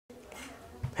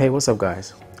Hey, what's up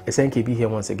guys? It's NKB here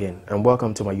once again and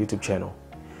welcome to my YouTube channel.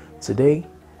 Today,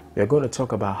 we are going to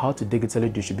talk about how to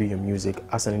digitally distribute your music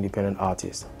as an independent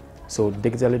artist. So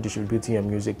digitally distributing your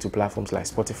music to platforms like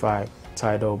Spotify,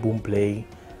 Tidal, Boomplay,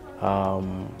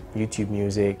 YouTube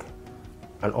Music,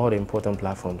 and all the important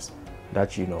platforms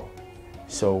that you know.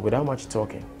 So without much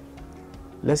talking,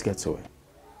 let's get to it.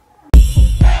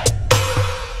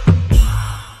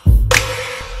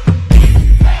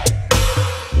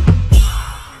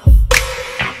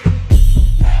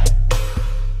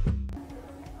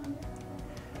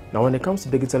 Now, when it comes to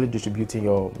digitally distributing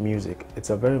your music, it's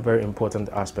a very important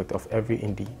aspect of every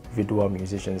individual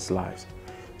musician's lives.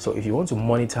 So if you want to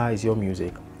monetize your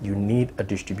music, you need a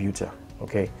distributor,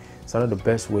 okay? It's one of the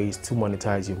best ways to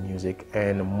monetize your music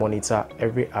and monitor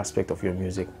every aspect of your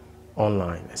music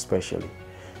online, especially.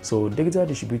 So digital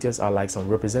distributors are like some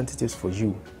representatives for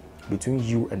you, between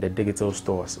you and the digital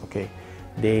stores, okay?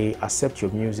 They accept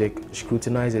your music,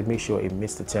 scrutinize it, make sure it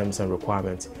meets the terms and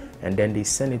requirements, and then they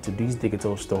send it to these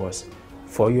digital stores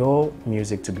for your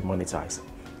music to be monetized.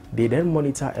 They then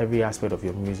monitor every aspect of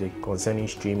your music concerning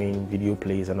streaming, video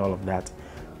plays, and all of that,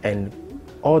 and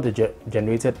all the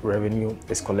generated revenue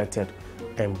is collected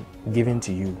and given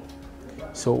to you.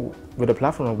 So with the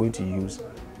platform I'm going to use,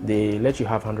 they let you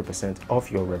have 100%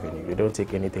 of your revenue. They don't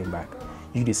take anything back.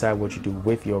 You decide what you do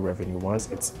with your revenue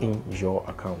once it's in your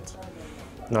account.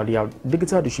 Now, there are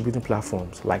digital distributing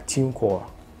platforms like TuneCore,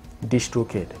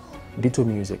 DistroKid, Ditto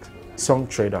Music,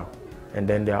 Songtradr, and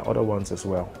then there are other ones as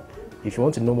well. If you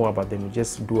want to know more about them, you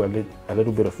just do a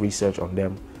little bit of research on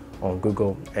them on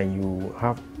Google and you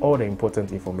have all the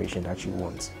important information that you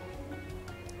want.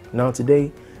 Now today,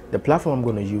 the platform I'm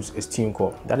going to use is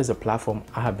TuneCore. That is a platform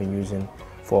I have been using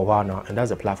for a while now, and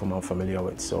that's a platform I'm familiar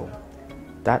with. So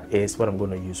that is what I'm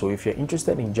going to use. So if you're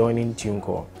interested in joining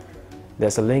TuneCore,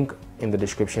 there's a link in the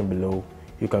description below.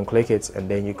 You can click it and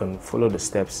then you can follow the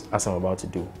steps as I'm about to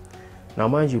do. Now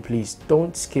mind you, please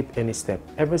don't skip any step.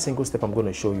 Every single step I'm going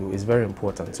to show you is very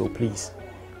important, so please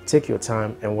take your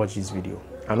time and watch this video.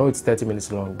 I know it's 30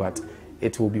 minutes long, but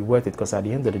it will be worth it because at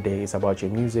the end of the day, it's about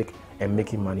your music and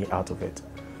making money out of it.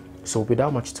 So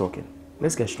without much talking,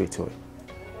 let's get straight to it.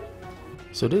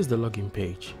 So this is the login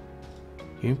page.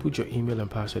 You input your email and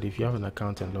password if you have an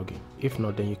account and login. If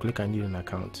not, then you click I need an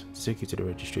account to take you to the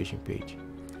registration page.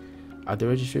 At the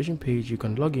registration page, you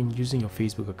can log in using your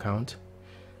Facebook account.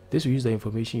 This will use the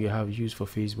information you have used for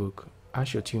Facebook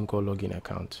as your TuneCore login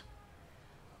account.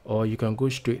 Or you can go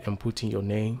straight and put in your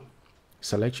name,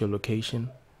 select your location,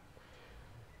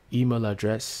 email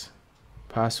address,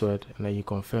 password, and then you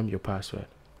confirm your password.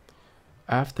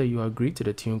 After you agree to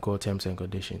the TuneCore terms and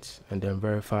conditions, and then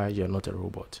verify you're not a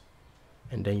robot.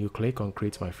 And then you click on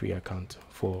create my free account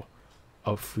for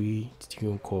a free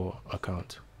TuneCore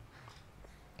account.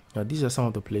 Now these are some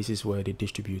of the places where they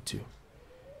distribute to.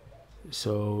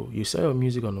 So you sell your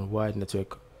music on a wide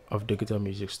network of digital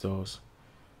music stores.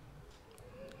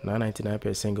 $9.99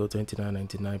 per single,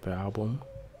 $29.99 per album.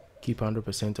 Keep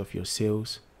 100% of your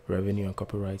sales, revenue and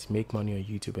copyrights. Make money on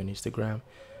YouTube and Instagram.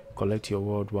 Collect your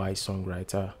worldwide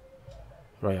songwriter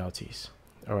royalties.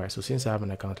 Alright, so since I have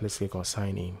an account, let's click on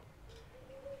sign in.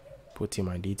 Put in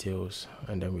my details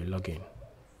and then we log in.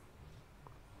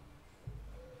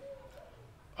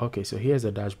 Okay, so here's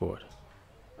the dashboard.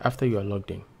 After you are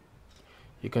logged in,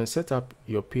 you can set up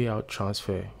your payout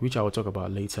transfer, which I will talk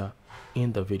about later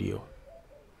in the video.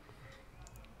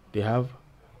 They have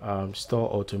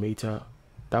store automator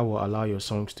that will allow your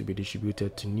songs to be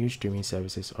distributed to new streaming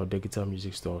services or digital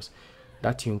music stores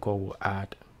that TuneCore will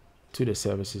add to the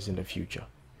services in the future.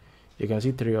 You can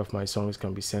see 3 of my songs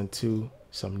can be sent to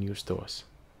some new stores.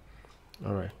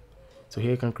 Alright, so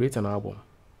here you can create an album,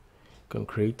 you can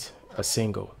create a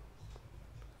single,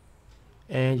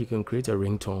 and you can create a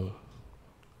ringtone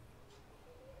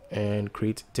and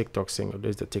create TikTok single.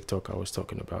 This is the TikTok I was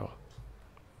talking about.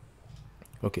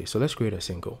 Okay, so let's create a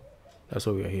single. That's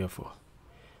what we are here for.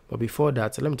 But before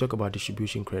that, let me talk about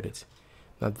distribution credits.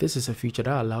 Now this is a feature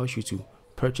that allows you to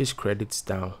purchase credits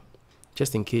down,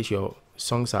 just in case your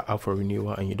songs are up for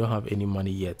renewal and you don't have any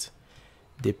money yet.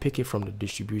 They pick it from the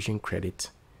distribution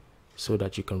credit so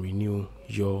that you can renew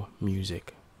your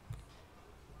music.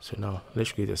 So now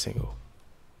let's create a single.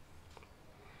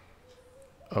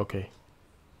 Okay,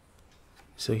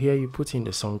 so here you put in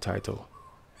the song title,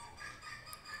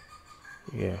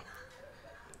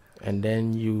 and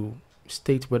then you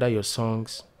state whether your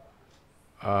songs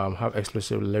have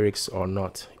explicit lyrics or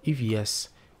not. If yes,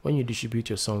 when you distribute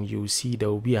your song, you will see there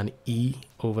will be an E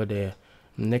over there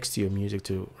next to your music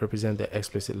to represent the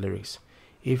explicit lyrics.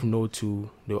 If no,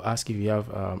 they'll ask if you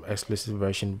have explicit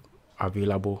version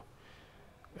available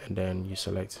and then you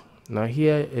select. Now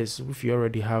here is if you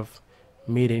already have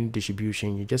made any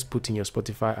distribution, you just put in your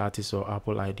Spotify artist or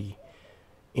Apple ID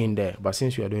in there. But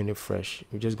since we are doing it fresh,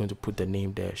 we're just going to put the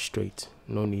name there straight.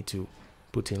 No need to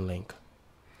put in link.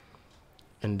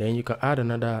 And then you can add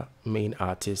another main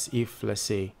artist if, let's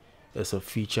say, it's a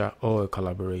feature or a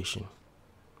collaboration.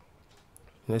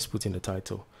 Let's put in the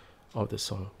title of the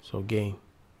song. So Game.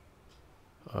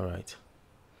 All right.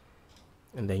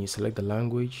 And then you select the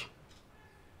language,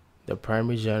 the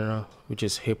primary genre, which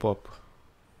is hip hop,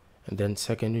 and then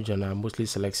secondary genre, mostly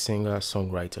select singer,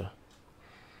 songwriter.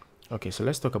 Okay, so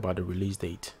let's talk about the release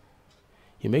date.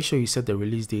 You make sure you set the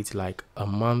release date like a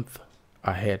month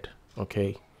ahead,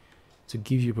 okay, to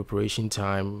give you preparation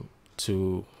time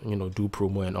to, you know, do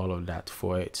promo and all of that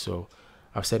for it. So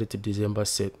I've set it to December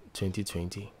 6th,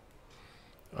 2020.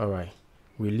 All right,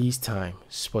 release time,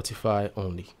 Spotify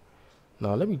only.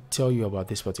 Now let me tell you about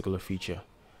this particular feature.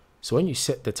 So when you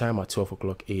set the time at 12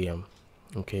 o'clock a.m.,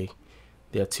 okay,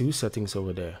 there are two settings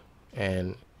over there,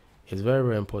 and it's very,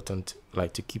 very important,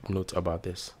 like, to keep note about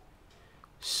this.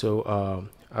 So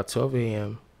at 12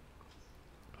 a.m.,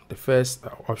 the first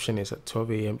option is at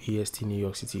 12 a.m. EST New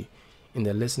York City in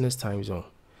the listener's time zone.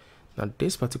 Now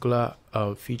this particular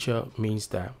feature means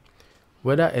that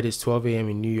whether it is 12 a.m.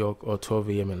 in New York or 12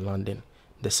 a.m. in London,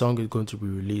 the song is going to be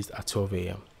released at 12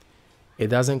 a.m. It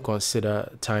doesn't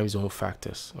consider time zone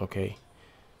factors, okay?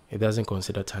 It doesn't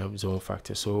consider time zone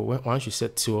factors. So once you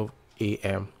set 12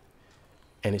 a.m.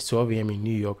 and it's 12 a.m. in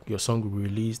New York, your song will be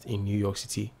released in New York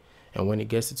City. And when it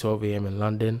gets to 12 a.m. in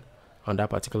London on that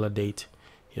particular date,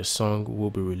 your song will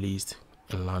be released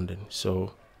in London.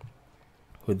 So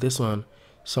with this one,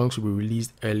 songs will be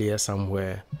released earlier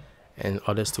somewhere, and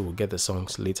others too will get the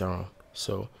songs later on.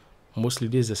 So mostly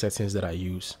these are the settings that I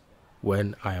use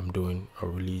when I am doing a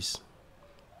release,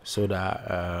 so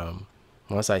that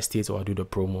once I state or I do the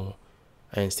promo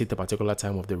and state the particular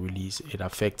time of the release, it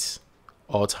affects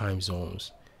all time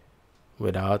zones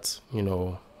without, you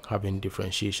know, having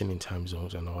differentiation in time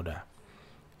zones and all that.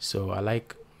 So I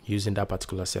like using that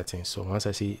particular setting. So once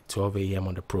I see 12 a.m.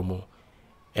 on the promo,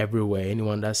 everywhere,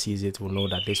 anyone that sees it will know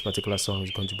that this particular song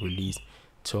is going to be released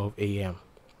 12 a.m.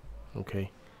 okay,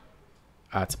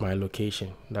 at my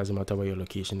location. Doesn't matter where your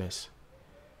location is.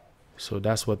 So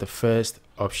that's what the first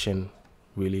option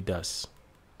really does.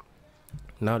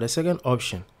 Now the second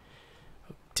option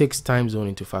takes time zone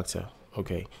into factor.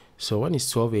 Okay, so when it's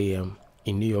 12 a.m.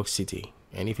 in New York City,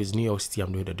 and if it's New York City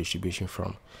I'm doing the distribution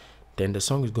from, then the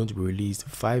song is going to be released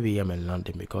 5 a.m. in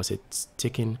London, because it's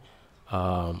taking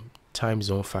time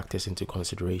zone factors into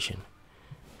consideration.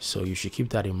 So you should keep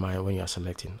that in mind when you're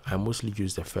selecting. I mostly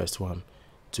use the first one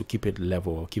to keep it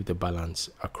level or keep the balance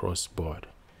across board.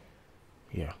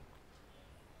 Yeah.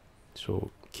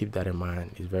 So keep that in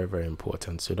mind. It's very, very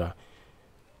important, so that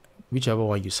whichever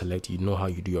one you select, you know how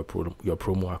you do your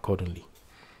promo accordingly.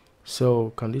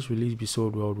 So can this release be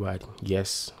sold worldwide?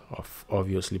 Yes,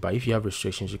 obviously. But if you have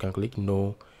restrictions, you can click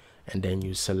no, and then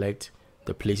you select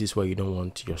the places where you don't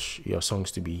want your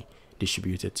songs to be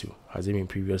distributed to. Has it been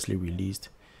previously released?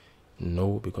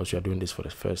 No, because you are doing this for the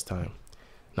first time.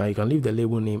 Now you can leave the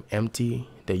label name empty,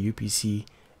 the UPC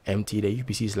empty. The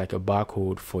UPC is like a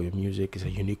barcode for your music. It's a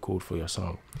unique code for your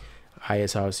song.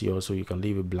 ISRC also, you can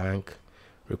leave it blank.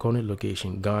 Recording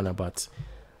location Ghana, but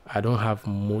I don't have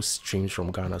most streams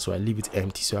from Ghana, so I leave it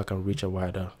empty so I can reach a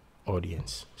wider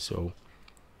audience. So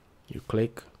you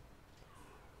click,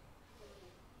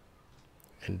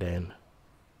 and then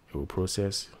it will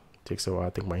process. It takes a while. I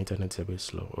think my internet's a bit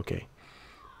slow. Okay,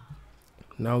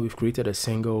 now we've created a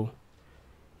single.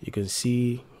 You can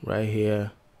see right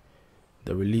here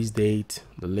the release date,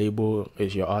 the label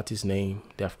is your artist name.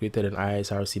 They have created an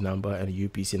ISRC number and a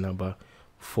UPC number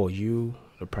for you,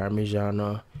 the primary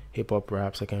genre, hip hop,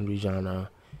 rap, secondary genre,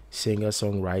 singer,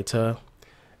 songwriter,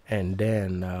 and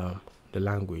then the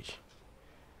language.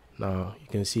 Now you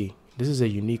can see this is a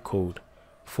unique code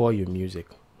for your music.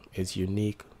 It's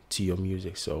unique to your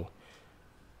music, so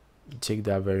take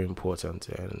that very important.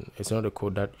 And it's not a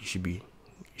code that you should be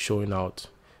showing out,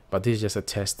 but this is just a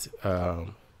test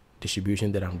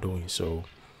distribution that I'm doing, so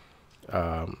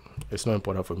it's not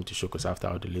important for me to show, because after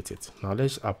I'll delete it. Now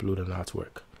let's upload an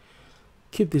artwork.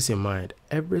 Keep this in mind.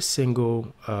 Every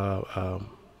single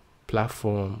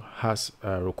platform has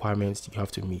requirements you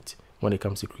have to meet when it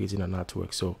comes to creating an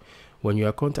artwork. So when you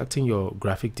are contacting your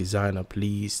graphic designer,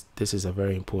 please, this is a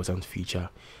very important feature.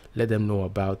 Let them know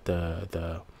about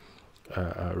the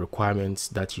requirements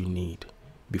that you need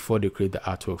before they create the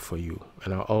artwork for you.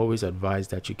 And I always advise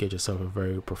that you get yourself a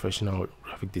very professional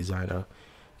graphic designer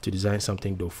to design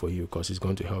something dope for you, because it's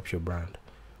going to help your brand.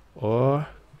 Or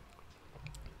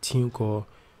TuneCore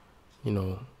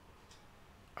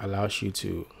allows you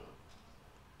to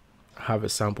have a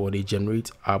sample. They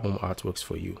generate album artworks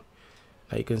for you.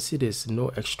 Now you can see there's no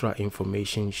extra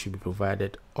information should be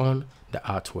provided on the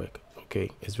artwork.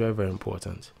 Okay, it's very, very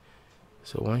important.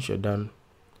 So once you're done,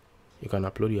 you can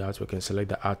upload your artwork and select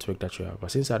the artwork that you have.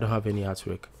 But since I don't have any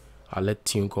artwork, I'll let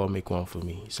TuneCore make one for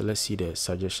me. So let's see the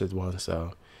suggested ones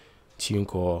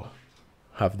TuneCore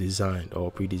have designed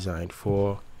or pre-designed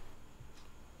for.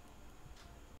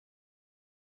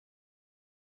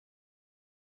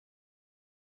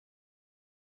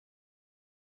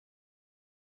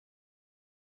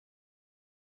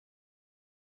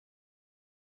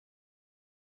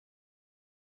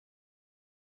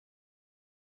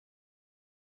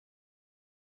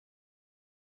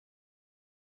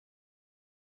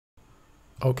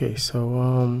 Okay, so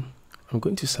I'm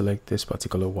going to select this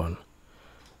particular one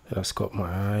that has caught my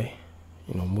eye.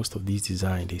 Most of these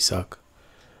designs, they suck,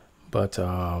 but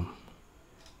I'm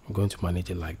going to manage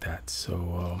it like that. So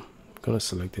I'm going to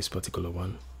select this particular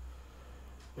one,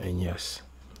 and yes,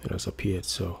 it has appeared.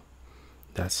 So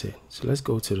that's it. So let's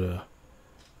go to the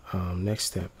next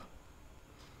step,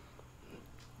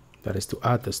 that is to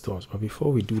add the stores. But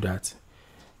before we do that,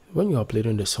 when you're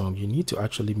uploading the song, you need to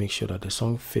actually make sure that the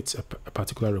song fits a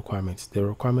particular requirement, the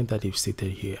requirement that they've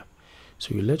stated here.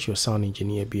 So you let your sound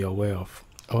engineer be aware of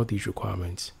all these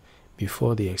requirements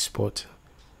before they export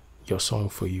your song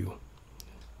for you.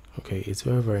 Okay, it's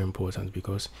very, very important,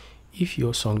 because if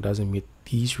your song doesn't meet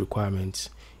these requirements,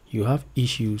 you have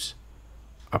issues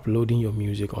uploading your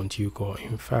music on TuneCore.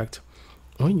 In fact,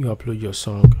 when you upload your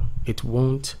song, it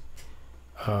won't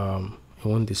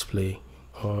display,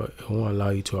 or it won't allow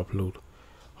you to upload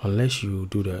unless you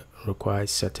do the required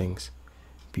settings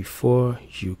before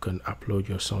you can upload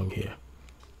your song here.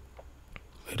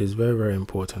 It is very, very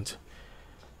important,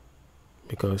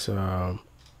 because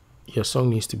your song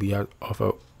needs to be of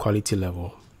a quality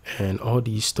level, and all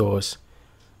these stores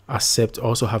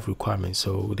also have requirements.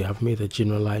 So they have made the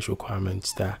generalized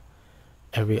requirements that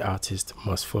every artist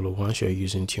must follow once you're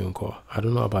using TuneCore. I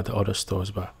don't know about the other stores,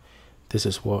 but this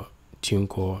is what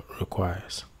TuneCore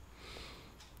requires.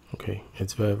 Okay,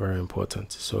 it's very, very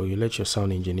important. So you let your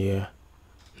sound engineer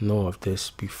know of this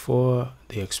before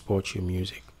they export your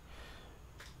music.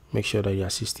 Make sure that your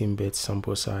 16-bit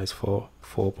sample size for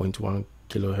 4.1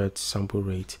 kilohertz sample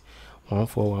rate,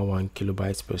 1411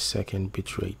 kilobytes per second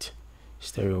bit rate,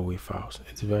 stereo wave files.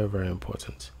 It's very, very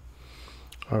important.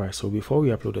 All right, so before we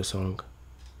upload the song,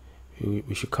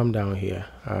 we should come down here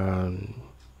and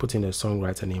put in the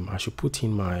songwriter name. I should put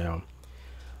in my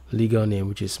legal name,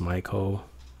 which is Michael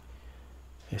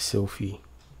Esilfi,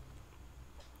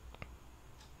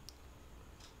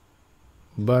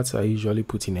 but I usually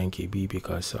put in NKB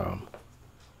because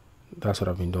that's what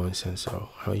I've been doing since. So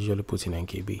I usually put in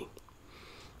NKB,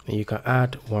 and you can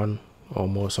add one or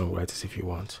more songwriters if you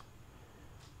want.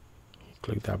 You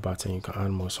click that button, you can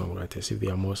add more songwriters if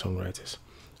there are more songwriters.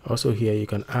 Also here you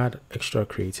can add extra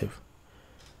creative.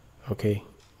 Okay,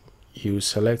 you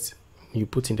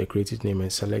put in the creative name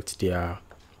and select their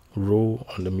role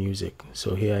on the music.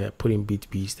 So here I put in Beat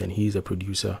Beast, and he's a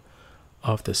producer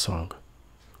of the song.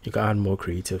 You can add more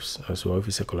creatives as well if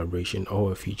it's a collaboration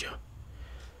or a feature.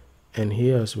 And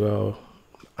here as well,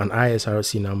 an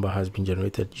ISRC number has been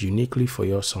generated uniquely for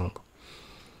your song.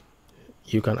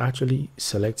 You can actually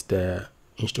select the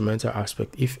instrumental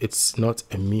aspect if it's not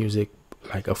a music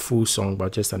like a full song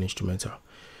but just an instrumental.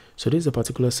 So this is a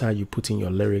particular side you put in your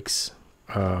lyrics.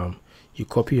 You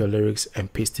copy your lyrics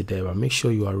and paste it there, but make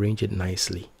sure you arrange it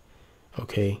nicely.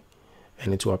 Okay,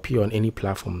 and it will appear on any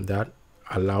platform that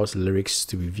allows lyrics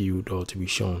to be viewed or to be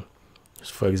shown.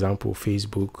 For example,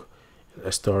 Facebook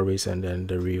stories, and then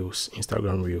the reels,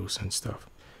 Instagram reels and stuff.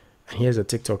 And here's a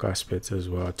TikTok aspect as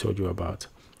well I told you about.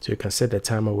 So you can set the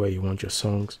timer where you want your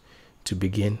songs to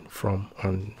begin from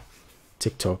on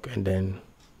TikTok, and then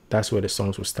that's where the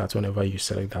songs will start whenever you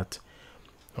select that,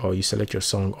 or you select your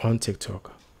song on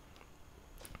TikTok.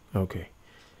 Okay,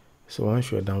 so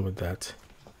once you're done with that,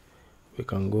 we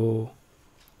can go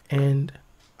and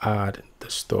add the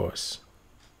stores.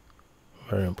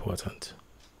 Very important.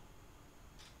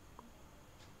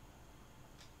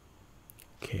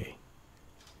 Okay,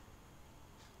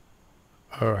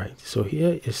 all right, so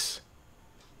here is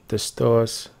the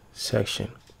stores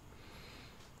section.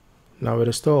 Now with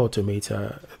the store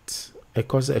automator, it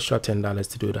costs extra $10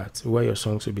 to do that, where your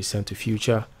songs will be sent to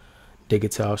future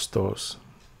digital stores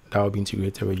that will be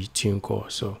integrated with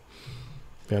TuneCore. So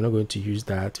we are not going to use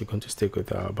that. We're going to stick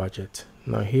with our budget.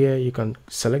 Now here you can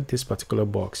select this particular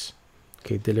box.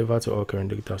 Okay, deliver to all current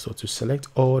digital stores, to select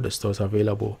all the stores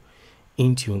available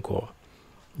in TuneCore.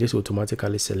 this will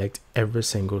automatically select every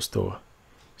single store.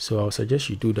 So I'll suggest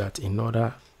you do that in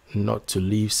order not to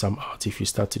leave some out if you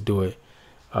start to do it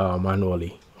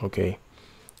manually. Okay,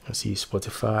 I see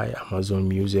Spotify, Amazon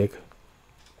Music,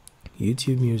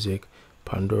 YouTube Music,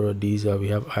 Pandora, Deezer, we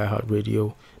have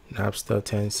iHeartRadio, Napster,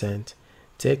 Tencent,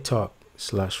 TikTok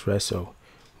 /Resso,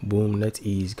 Boom,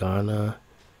 NetEase, Ghana,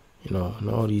 you know, and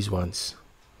all these ones.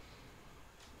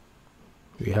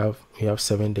 We have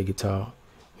 7 Digital.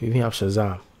 We even have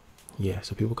Shazam. Yeah,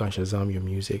 so people can Shazam your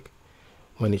music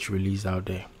when it's released out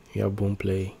there. You have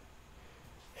Boomplay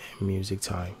and Music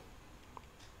Time.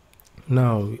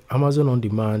 Now, Amazon On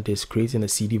Demand is creating a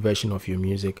CD version of your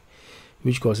music,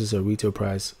 which costs a retail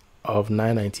price of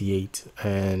 $9.98.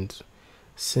 And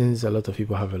since a lot of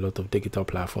people have a lot of digital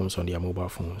platforms on their mobile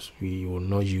phones, we will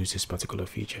not use this particular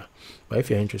feature. But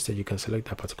if you're interested, you can select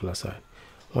that particular site.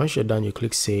 Once you're done, you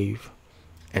click Save,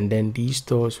 and then these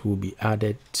stores will be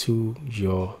added to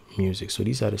your music. So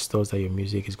these are the stores that your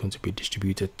music is going to be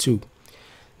distributed to.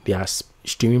 They are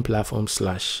streaming platforms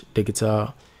 /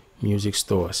 digital music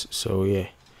stores. So yeah, you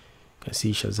can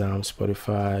see Shazam,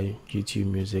 Spotify, YouTube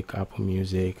Music, Apple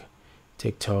Music,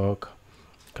 TikTok.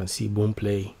 You can see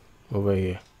Boomplay over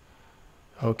here.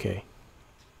 Okay,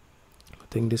 I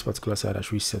think this particular site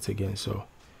has reset again. So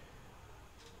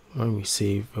when we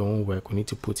save, it won't work. We need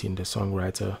to put in the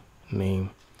songwriter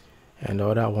name and the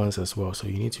other ones as well, so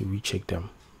you need to recheck them.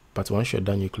 But once you're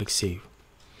done, you click Save.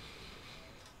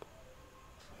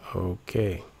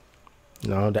 Okay,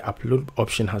 now the upload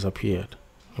option has appeared.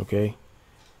 Okay,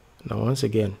 now once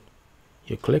again,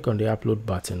 you click on the upload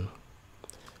button,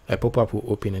 a pop-up will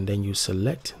open, and then you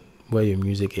select where your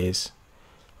music is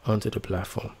onto the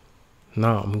platform.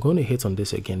 Now I'm going to hit on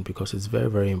this again because it's very,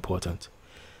 very important.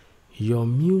 Your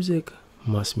music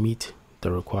must meet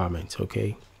the requirements.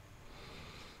 Okay,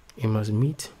 it must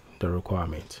meet the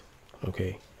requirement.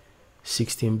 Okay,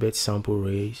 16-bit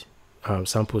sample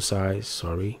size,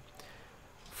 sorry,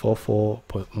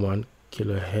 44.1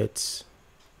 kilohertz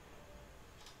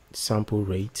sample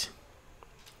rate,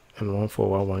 and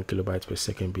 1411 kilobytes per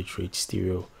second bit rate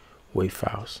stereo wave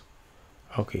files.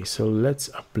 Okay, so let's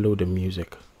upload the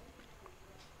music.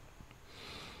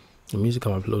 The music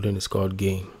I'm uploading is called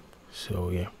Game. So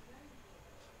yeah,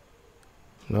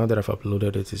 now that I've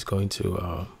uploaded it, it's going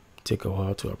to take a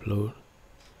while to upload.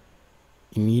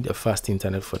 You need a fast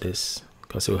internet for this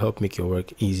because it will help make your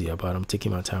work easier, but I'm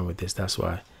taking my time with this. That's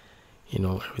why, you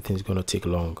know, everything's going to take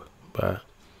long. But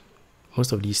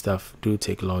most of these stuff do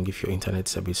take long if your internet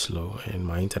is a bit slow, and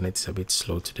my internet is a bit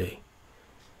slow today.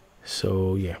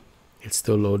 So yeah, it's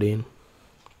still loading.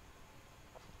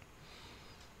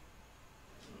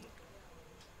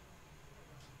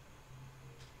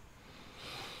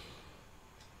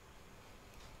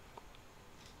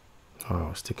 Oh,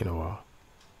 it's taking a while.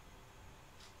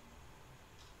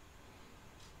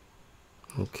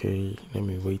 Okay, let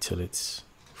me wait till it's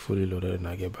fully loaded and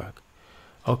I get back.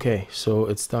 Okay, so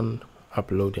it's done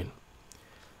uploading.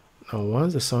 Now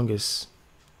once the song is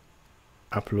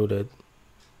uploaded,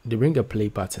 they bring a play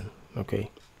button. Okay,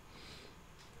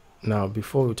 now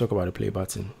before we talk about the play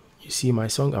button, you see my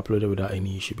song uploaded without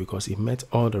any issue because it met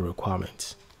all the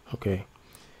requirements. Okay,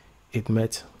 it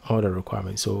met all the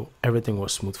requirements, so everything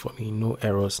was smooth for me, no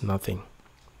errors, nothing.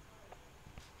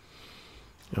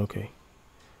 Okay,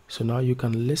 so now you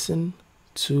can listen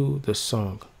to the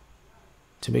song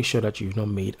to make sure that you've not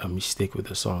made a mistake with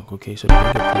the song. Okay, so there's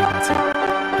a play button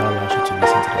that allows you to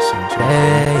listen to the song. So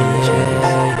right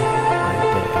there,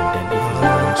 and then if it's the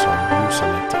wrong song, you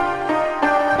select it.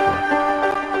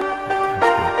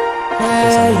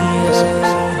 Okay, so I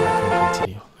can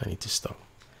continue. I need to stop.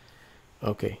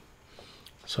 Okay,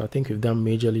 so I think we've done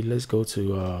majorly. Let's go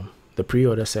to the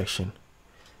pre-order section.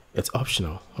 It's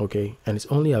optional, okay, and it's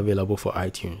only available for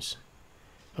iTunes.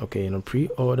 Okay, and a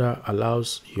pre-order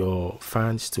allows your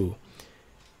fans to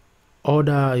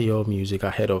order your music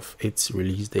ahead of its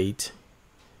release date.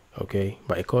 Okay,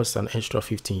 but it costs an extra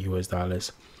 $15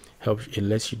 US. It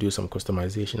lets you do some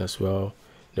customization as well.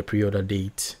 The pre-order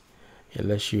date, it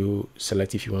lets you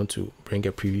select if you want to bring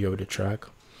a preview of the track.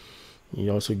 It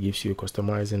also gives you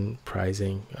customizing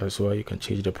pricing as well. You can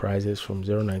change the prices from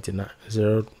 $0.99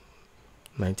 to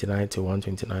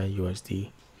 $129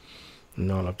 USD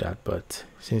and all of that. But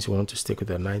since you want to stick with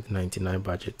the $9.99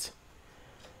 budget,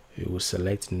 we will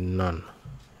select none.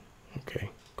 Okay,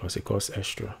 because it costs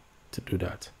extra to do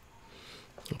that.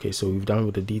 Okay, so we've done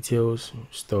with the details,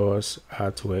 stores,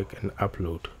 artwork, and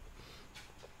upload.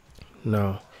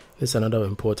 Now, this is another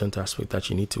important aspect that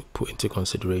you need to put into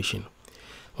consideration.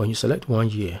 When you select 1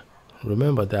 year,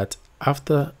 remember that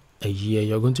after a year,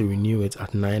 you're going to renew it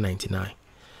at $9.99.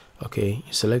 Okay,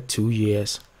 you select 2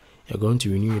 years, you're going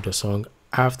to renew the song.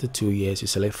 After 2 years, you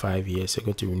select 5 years, you're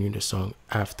going to renew the song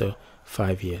after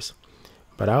 5 years.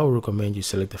 But I would recommend you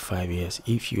select the 5 years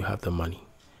if you have the money.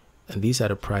 And these are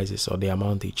the prices or the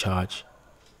amount they charge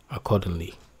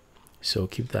accordingly. So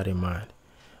keep that in mind.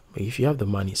 But if you have the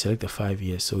money, select the 5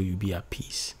 years so you'll be at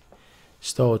peace.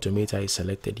 Store Automator is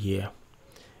selected here.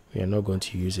 We are not going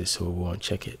to use it, so we won't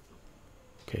check it.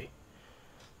 Okay.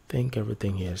 I think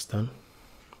everything here is done.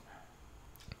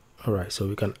 Alright, so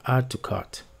we can add to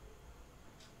cart.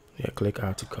 Yeah, click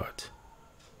add to cart.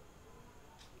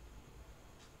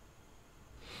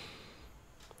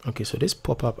 Okay, so this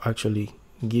pop-up actually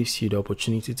gives you the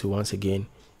opportunity to once again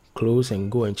close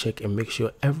and go and check and make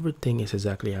sure everything is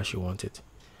exactly as you want it.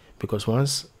 Because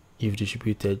once you've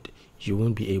distributed, you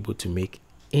won't be able to make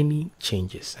any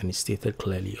changes, and it's stated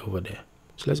clearly over there.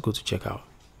 So let's go to checkout.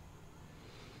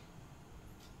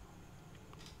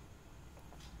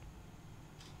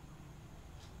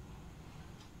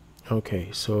 Okay,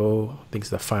 so I think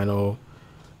it's the final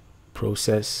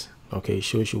process. Okay, it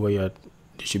shows you where you're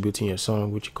distributing your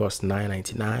song, which costs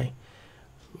 $9.99.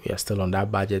 We are still on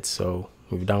that budget, so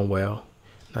we've done well.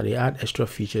 Now they add extra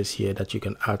features here that you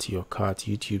can add to your cart: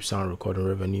 YouTube sound recording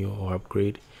revenue, or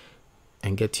upgrade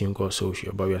and get TuneCore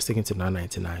Social. But we are sticking to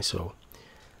 $9.99, so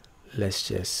let's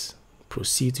just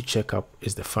proceed to checkup.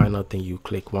 Is the final thing you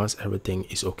click once everything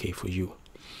is okay for you.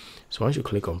 So once you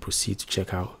click on proceed to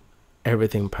checkout,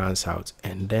 everything pans out,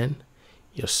 and then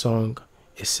your song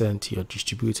is sent to your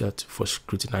distributor for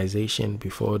scrutinization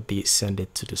before they send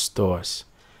it to the stores.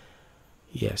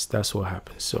 Yes, that's what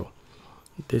happens. So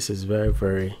this is very,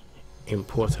 very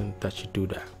important that you do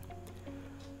that.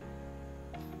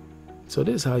 So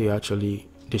this is how you actually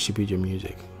distribute your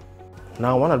music.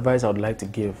 Now, one advice I would like to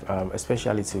give,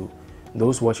 especially to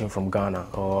those watching from Ghana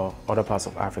or other parts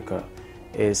of Africa,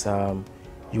 is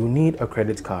you need a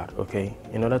credit card, okay,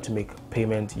 in order to make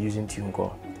payment using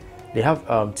TuneCore. They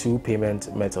have 2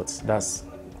 payment methods. That's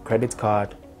credit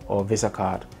card or Visa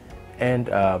card and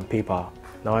PayPal.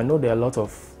 Now, I know there are a lot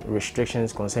of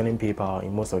restrictions concerning PayPal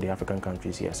in most of the African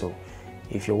countries here. So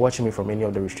if you're watching me from any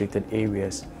of the restricted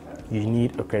areas, you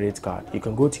need a credit card. You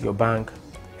can go to your bank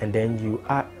and then you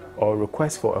add or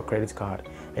request for a credit card,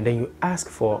 and then you ask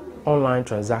for online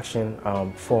transaction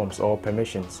forms or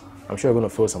permissions. I'm sure you're going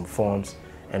to fill some forms,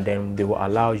 and then they will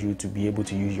allow you to be able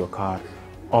to use your card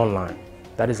online.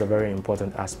 That is a very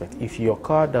important aspect. If your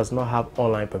card does not have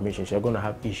online permissions, you're going to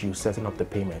have issues setting up the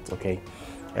payment, okay?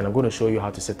 And I'm going to show you how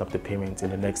to set up the payment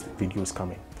in the next videos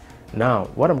coming. Now,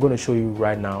 what I'm going to show you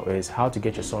right now is how to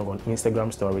get your song on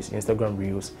Instagram stories, Instagram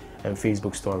reels, and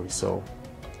Facebook stories. So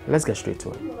let's get straight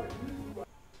to it.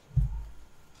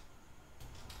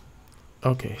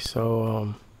 Okay,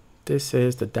 so this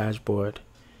is the dashboard.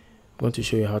 I'm going to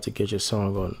show you how to get your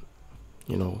song on,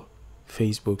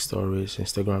 Facebook stories,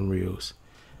 Instagram reels,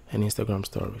 and Instagram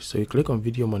stories. So you click on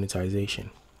video monetization.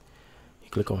 You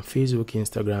click on Facebook,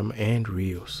 Instagram, and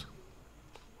reels.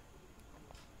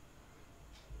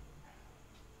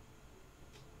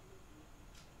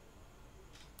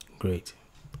 Great.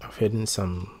 I've hidden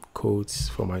some codes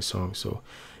for my song. So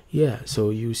yeah,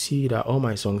 so you see that all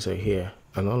my songs are here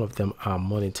and all of them are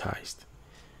monetized.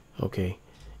 Okay,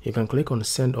 you can click on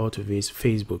send all to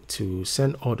Facebook to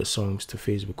send all the songs to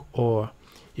Facebook, or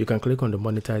you can click on the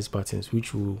monetize buttons,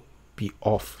 which will be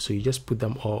off. So you just put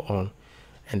them all on,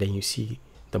 and then you see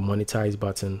the monetize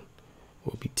button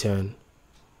will be turned,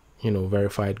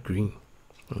 verified green,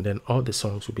 and then all the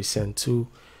songs will be sent to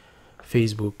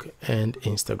Facebook and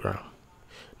Instagram.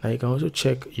 Now you can also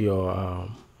check your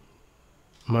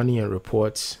money and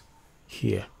reports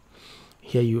here.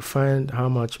 Here you find how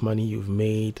much money you've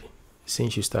made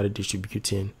since you started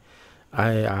distributing.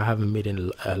 I haven't made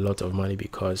a lot of money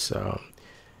because a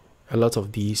lot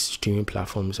of these streaming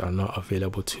platforms are not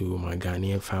available to my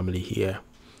Ghanaian family here,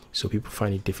 so people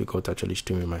find it difficult actually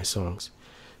streaming my songs.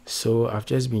 So I've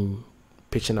just been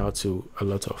pitching out to a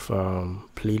lot of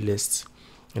playlists,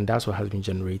 and that's what has been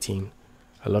generating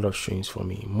a lot of streams for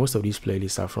me. Most of these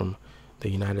playlists are from the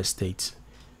United States,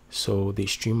 so they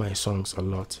stream my songs a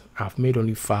lot. I've made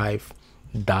only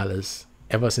 $5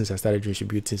 ever since I started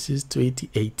distributing, since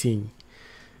 2018.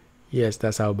 Yes,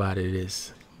 that's how bad it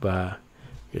is, but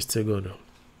you're still gonna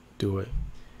do it.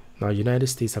 Now, United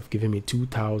States have given me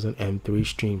 2,003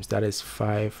 streams. That is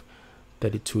 $532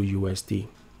 USD.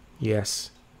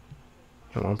 Yes.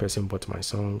 And one person bought my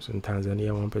songs. In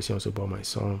Tanzania, one person also bought my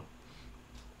song.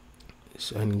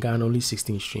 So, and in Ghana, only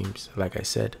 16 streams. Like I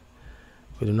said,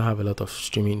 we do not have a lot of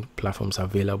streaming platforms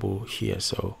available here,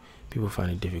 so people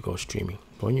find it difficult streaming.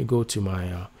 But when you go to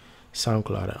my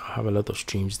SoundCloud, I have a lot of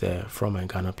streams there from my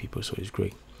Ghana people, so it's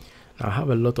great. Now, I have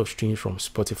a lot of streams from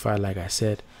Spotify. Like I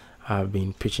said, I've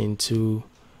been pitching to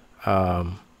a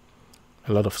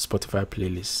lot of Spotify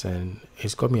playlists, and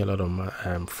it's got me a lot of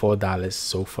 $4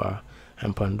 so far,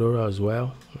 and Pandora as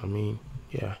well. I mean,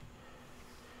 yeah.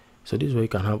 So this way you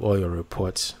can have all your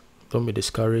reports. Don't be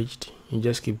discouraged. You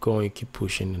just keep going, keep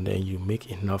pushing, and then you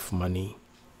make enough money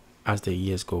as the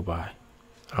years go by.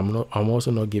 I'm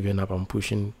also not giving up. I'm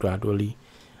pushing gradually.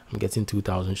 I'm getting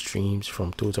 2,000 streams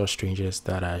from total strangers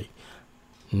that I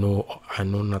know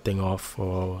nothing of,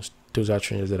 or total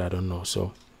strangers that I don't know.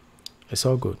 So it's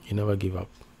all good. You never give up.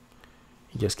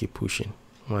 You just keep pushing.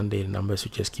 One day the numbers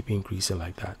will just keep increasing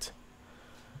like that.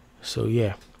 So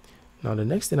yeah. Now the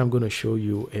next thing I'm going to show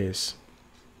you is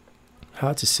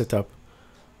how to set up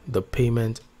the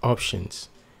payment options.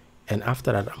 And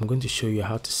after that, I'm going to show you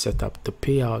how to set up the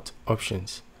payout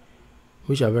options,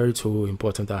 which are very two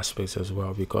important aspects as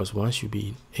well, because once you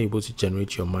be able to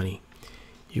generate your money,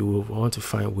 you will want to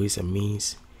find ways and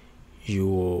means you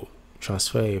will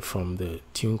transfer it from the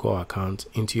TuneCore account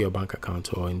into your bank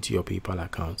account, or into your PayPal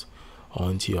account, or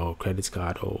into your credit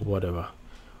card, or whatever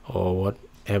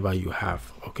you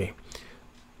have. Okay,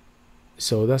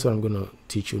 so that's what I'm going to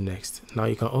teach you next. Now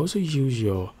you can also use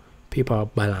your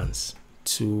PayPal balance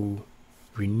to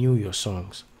renew your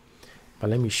songs, but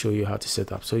let me show you how to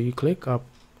set up. So you click up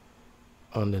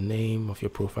on the name of your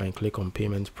profile and click on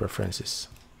payment preferences,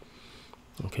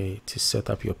 okay, to set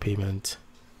up your payment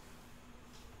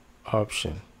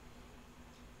option.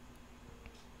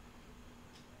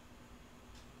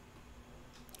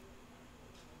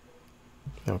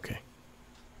 Okay,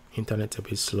 internet's a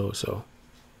bit slow, so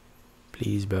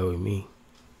please bear with me.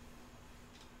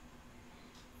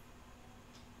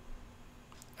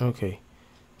 Okay,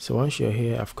 so once you're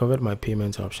here, I've covered my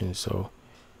payment options. So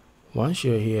once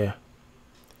you're here,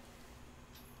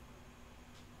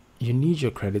 you need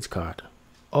your credit card,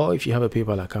 or if you have a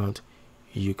PayPal account,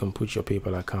 you can put your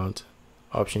PayPal account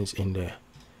options in there.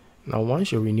 Now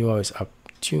once your renewal is up,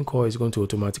 TuneCore is going to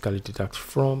automatically deduct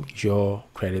from your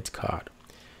credit card.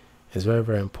 It's very,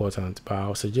 very important, but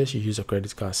I'll suggest you use a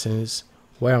credit card, since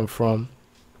where I'm from,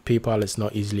 PayPal is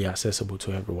not easily accessible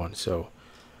to everyone. So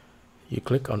you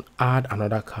click on add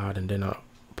another card, and then a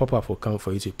pop-up will come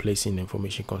for you to place in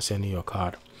information concerning your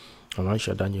card. And once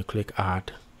you're done, you click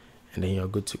add, and then you're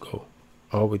good to go.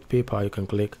 Or with PayPal, you can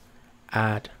click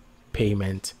add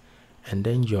payment, and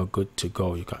then you're good to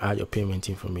go. You can add your payment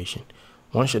information.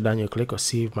 Once you're done, you click on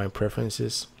save my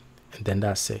preferences, and then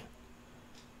that's it.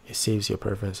 It saves your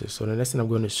preferences. So the next thing I'm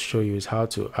going to show you is how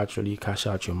to actually cash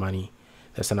out your money.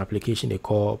 There's an application they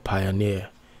call Payoneer,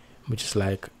 which is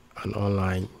like an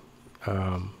online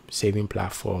saving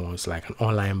platform. It's like an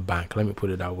online bank, let me put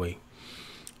it that way.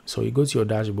 So you go to your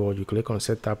dashboard, you click on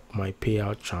set up my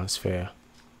payout transfer,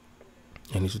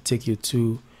 and it will take you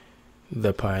to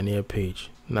the Payoneer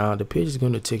page. Now the page is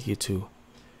going to take you to,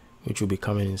 which will be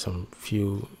coming in some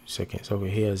few seconds. Over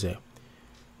here is it.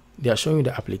 They are showing you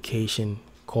the application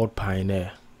called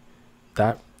Payoneer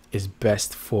that is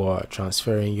best for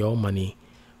transferring your money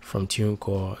from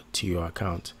TuneCore to your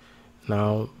account.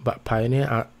 Now, but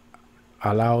Payoneer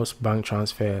allows bank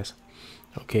transfers.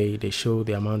 Okay, they show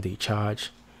the amount they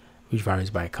charge, which varies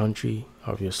by country.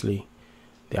 Obviously,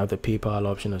 they have the PayPal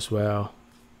option as well,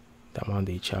 the amount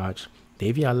they charge. They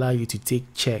even allow you to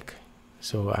take check.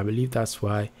 So I believe that's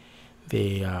why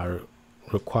they are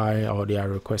requiring, or they are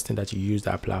requesting, that you use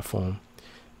that platform,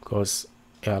 because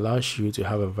it allows you to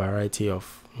have a variety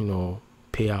of,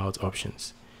 payout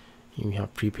options. You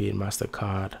have prepaid,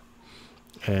 MasterCard,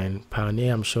 and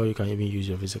Payoneer. I'm sure you can even use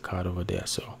your Visa card over there.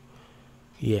 So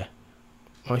yeah,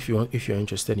 or if you're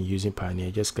interested in using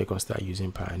Payoneer, just click on start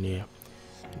using Payoneer,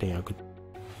 then you're good.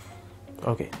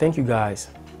 Okay, thank you guys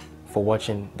for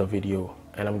watching the video,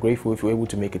 and I'm grateful if you're able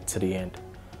to make it to the end.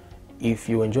 If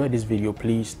you enjoyed this video,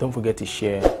 please don't forget to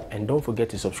share, and don't forget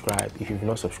to subscribe if you've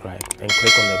not subscribed, and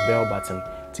click on the bell button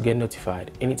to get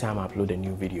notified anytime I upload a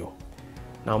new video.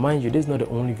 Now mind you, this is not the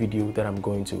only video that I'm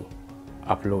going to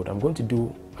upload. I'm going to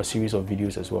do a series of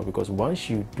videos as well, because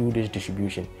once you do this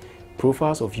distribution,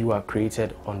 profiles of you are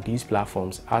created on these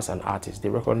platforms as an artist. They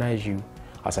recognize you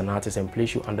as an artist and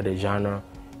place you under the genre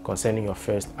concerning your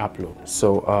first upload.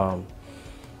 So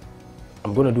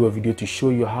I'm going to do a video to show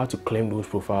you how to claim those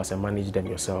profiles and manage them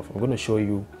yourself. I'm going to show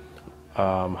you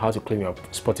how to claim your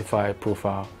Spotify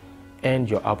profile and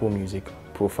your Apple Music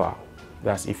profile.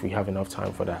 That's if we have enough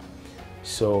time for that.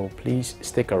 So please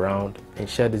stick around and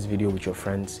share this video with your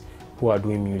friends who are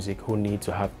doing music, who need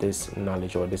to have this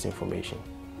knowledge or this information.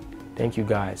 Thank you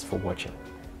guys for watching.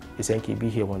 It's NKB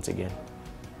here once again.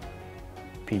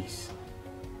 Peace.